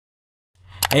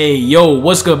Hey, yo,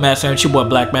 what's good, Master? It's your boy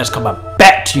Black Mask coming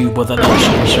back to you with another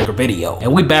Shinobi Striker video.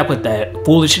 And we back with that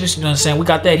foolishness, you know what I'm saying? We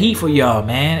got that heat for y'all,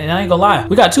 man. And I ain't gonna lie,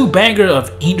 we got 2 banger of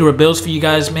Indra builds for you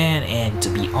guys, man. And to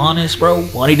be honest, bro,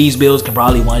 one of these builds can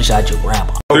probably one-shot your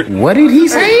grandma. What did he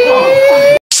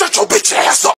say? Shut your bitch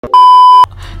ass up!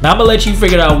 Now I'm gonna let you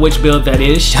figure out which build that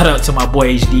is. Shout out to my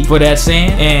boy HD for that saying.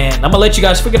 And I'm gonna let you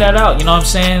guys figure that out, you know what I'm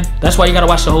saying? That's why you gotta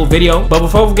watch the whole video. But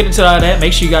before we get into all that,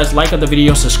 make sure you guys like the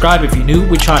video, subscribe if you're new.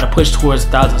 We're trying to push towards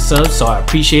 1,000 subs, so I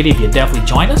appreciate it if you definitely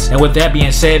join us. And with that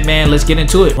being said, man, let's get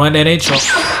into it. Run that intro.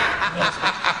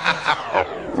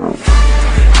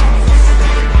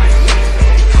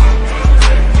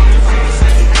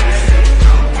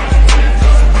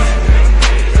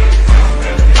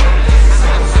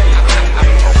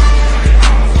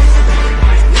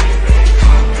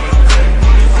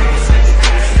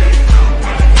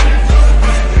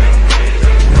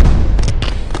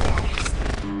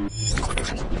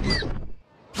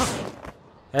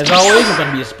 As always, we're going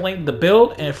to be explaining the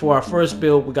build, and for our first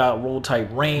build, we got roll type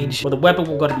range. For the weapon,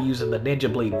 we're going to be using the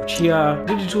Ninja Blade Uchiha.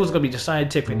 Ninja tool is going to be the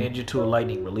scientific ninja tool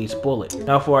lightning release bullet.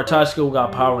 Now for our top skill, we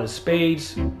got power and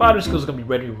spades. Bottom skill is going to be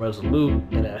ready and resolute,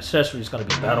 and the accessory is going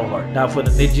to be battle heart. Now for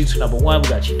the ninjutsu number 1, we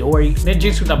got Chidori.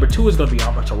 Ninjutsu number 2 is going to be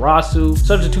Amaterasu.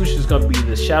 Substitution is going to be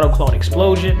the shadow clone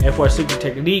explosion, and for our secret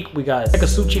technique, we got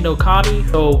Ekasuchi no Kami.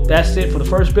 So that's it for the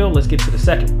first build. Let's get to the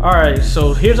second. Alright,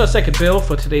 so here's our second build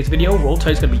for today's video. Roll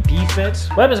type is going to be defense.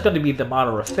 Weapon is going to be the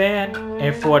Madara fan,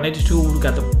 and for our ninja tool, we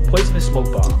got the poisonous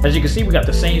smoke bomb. As you can see, we got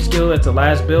the same skill as the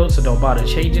last build, so don't bother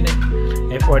changing it.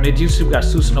 And for our ninjutsu, we got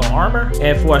Susanoo armor,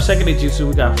 and for our second ninjutsu,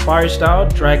 we got fire style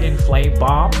dragon flame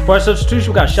bomb. For our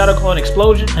substitution, we got shadow clone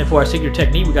explosion, and for our secret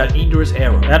technique, we got Indra's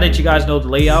arrow. Now that you guys know the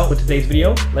layout for today's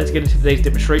video, let's get into today's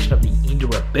demonstration of the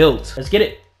Indra builds. Let's get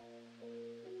it.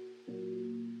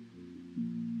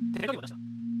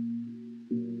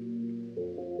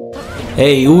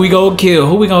 Hey, who we gonna kill?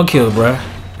 Who we gonna kill, bruh?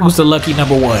 Who's the lucky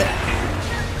number 1?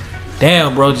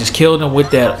 Damn, bro, just killed him with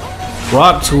that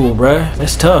rock tool, bruh.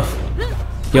 That's tough.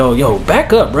 Yo,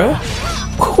 back up, bruh.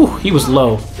 Whew, he was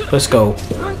low. Let's go.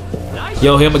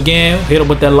 Yo, him again. Hit him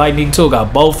with that lightning tool.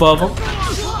 Got both of them.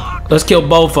 Let's kill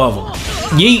both of them.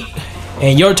 Yeet.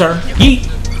 And your turn. Yeet.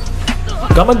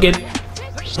 Come again.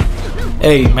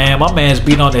 Hey, man, my man's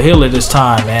beating on the healer this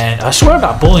time, man. I swear I'm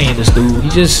not bullying this dude. He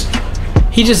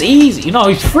just easy. You know,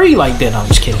 he's free like that. No, I'm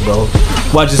just kidding, bro.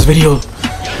 Watch this video.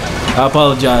 I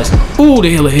apologize. Ooh, the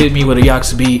healer hit me with a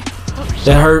Yakuza beat.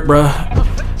 That hurt, bruh.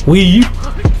 Weave.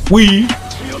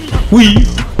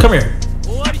 Come here.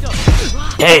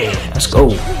 Hey, let's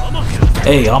go.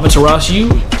 Hey,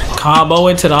 Amaterasu, combo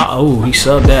into the... Oh, he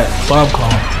subbed that. Bomb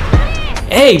clone.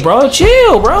 Hey, bro,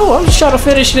 chill, bro. I'm just trying to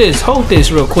finish this. Hold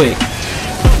this real quick.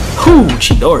 Whoo,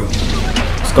 Chidori.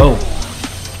 Let's go.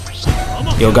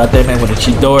 Yo, got that man with a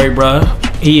Chidori, bruh.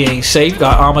 He ain't safe.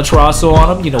 Got Amaterasu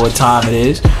on him. You know what time it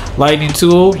is. Lightning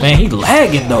tool. Man, he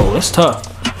lagging, though. That's tough.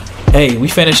 Hey, we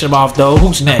finishing him off, though.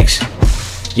 Who's next?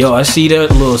 Yo, I see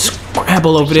that little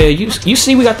scrabble over there. You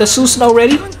see we got the Susanoo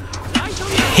ready?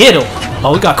 Hit him.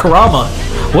 Oh, we got Karama.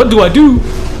 What do I do?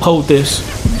 Hold this.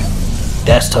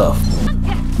 That's tough.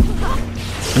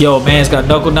 Yo, man's got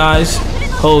knuckle knives.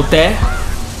 Hold that.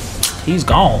 He's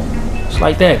gone. Just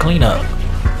like that. Clean up.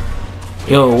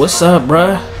 Yo, what's up,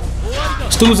 bruh?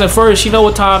 Stu's in first, you know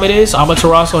what time it is.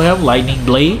 Amaterasu him, lightning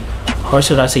blade. Or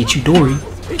should I say Chidori?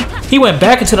 He went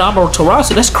back into the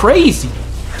Amaterasu. That's crazy.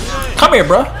 Come here,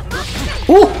 bruh.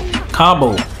 Ooh,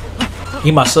 combo.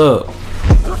 He my sub.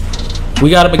 We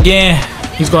got him again.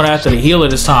 He's going after the healer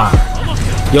this time.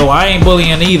 Yo, I ain't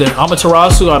bullying either.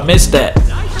 Amaterasu, I missed that.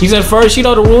 He's in first. You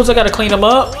know the rules. I gotta clean him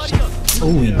up.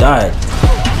 Ooh, he died.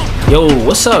 Yo,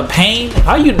 what's up, Pain?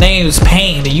 How you names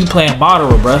Pain and you playing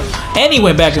Madara, bruh? And he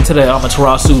went back into the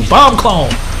Amaterasu. Bomb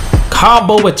clone.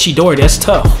 Combo with Chidori. That's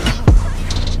tough.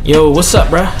 Yo, what's up,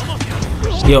 bruh?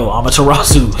 Yo,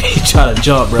 Amaterasu. He tried to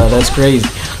jump, bruh. That's crazy.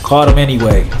 Caught him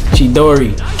anyway.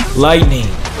 Chidori. Lightning.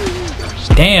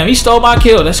 Damn, he stole my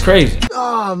kill. That's crazy.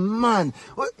 Oh, man.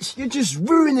 You're just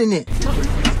ruining it.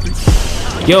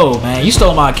 Yo, man, you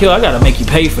stole my kill. I gotta make you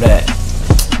pay for that.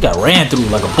 You got ran through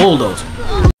like a bulldozer.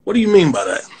 What do you mean by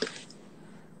that?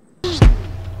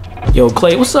 Yo,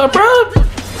 Clay, what's up, bro?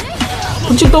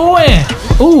 What you doing?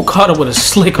 Ooh, caught him with a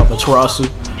slick Amaterasu.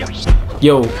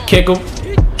 Yo, kick him.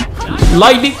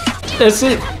 Lightning. That's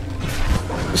it.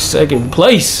 Second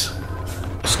place.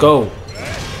 Let's go.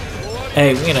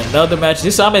 Hey, we in another match.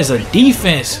 This time is a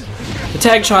defense. The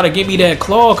tag trying to give me that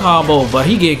claw combo, but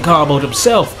he getting comboed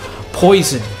himself.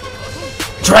 Poison.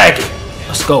 Dragon.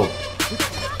 Let's go.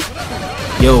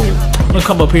 Yo, I'm gonna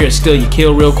come up here and steal your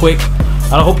kill real quick.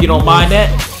 I hope you don't mind that.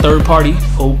 third party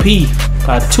OP.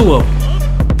 Got 2 of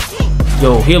them.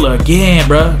 Yo, healer again,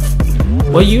 bruh.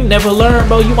 Well, you never learn,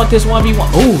 bro. You want this 1v1.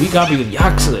 Oh, he got me with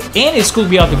Yakuza. And he scooped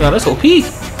me out the car. That's OP.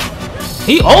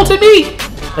 He ulted me.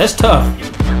 That's tough.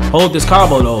 Hold this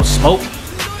combo though. Smoke.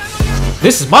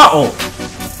 This is my ult.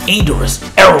 Indra's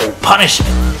arrow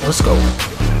punishment. Let's go.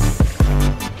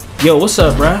 Yo, what's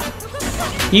up, bruh?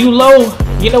 You low.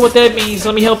 You know what that means.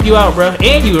 Let me help you out, bruh.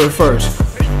 And you were first.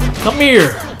 Come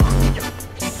here.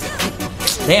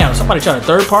 Damn, somebody trying to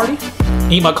third party?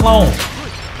 He my clone.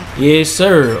 Yes,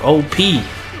 sir. OP.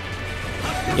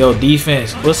 Yo,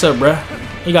 defense. What's up, bruh?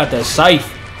 He got that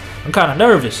scythe. I'm kind of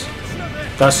nervous.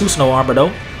 Got Susanoo armor,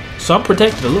 though. So I'm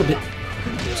protected a little bit.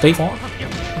 Stay farm.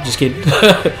 I'm just kidding.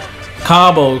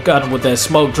 Combo got him with that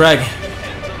smoke dragon.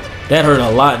 That hurt a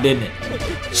lot, didn't it?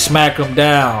 Smack him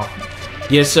down.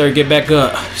 Yes, sir. Get back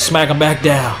up. Smack him back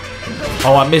down.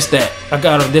 Oh, I missed that. I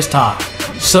got him this time.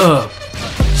 Sub.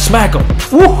 Smack him.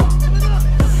 Woo.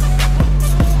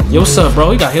 Yo, what's up,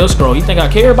 bro? He got heal scroll. You think I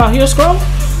care about heal scroll?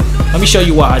 Let me show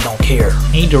you why I don't care.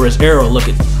 Indra's arrow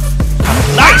looking kind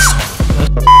of nice.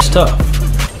 That's tough.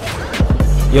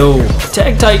 Yo,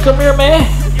 attack tight. Come here, man.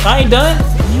 I ain't done.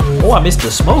 Oh, I missed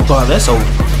the smoke bar. That's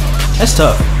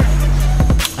tough.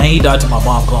 And he died to my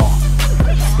bomb clone.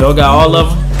 Yo, got all of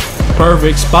them.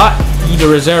 Perfect spot.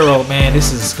 Indra's arrow, man.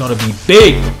 This is gonna be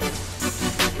big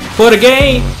for the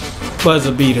game.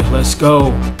 Buzzer beater. Let's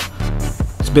go.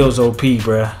 This build's OP,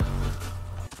 bruh.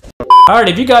 Alright,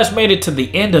 if you guys made it to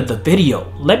the end of the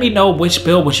video, let me know which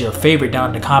build was your favorite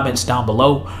down in the comments down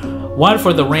below. 1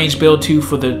 for the range build, 2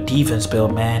 for the defense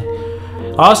build, man.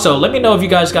 Also, let me know if you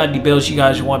guys got any builds you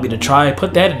guys want me to try.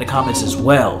 Put that in the comments as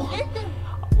well.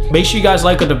 Make sure you guys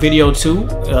like the video too.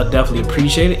 Definitely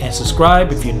appreciate it. And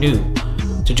subscribe if you're new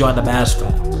to join the Mass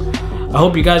fam. I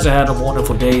hope you guys have had a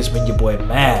wonderful day. It's been your boy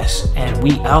Mass. And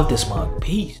we out this month.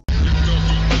 Peace.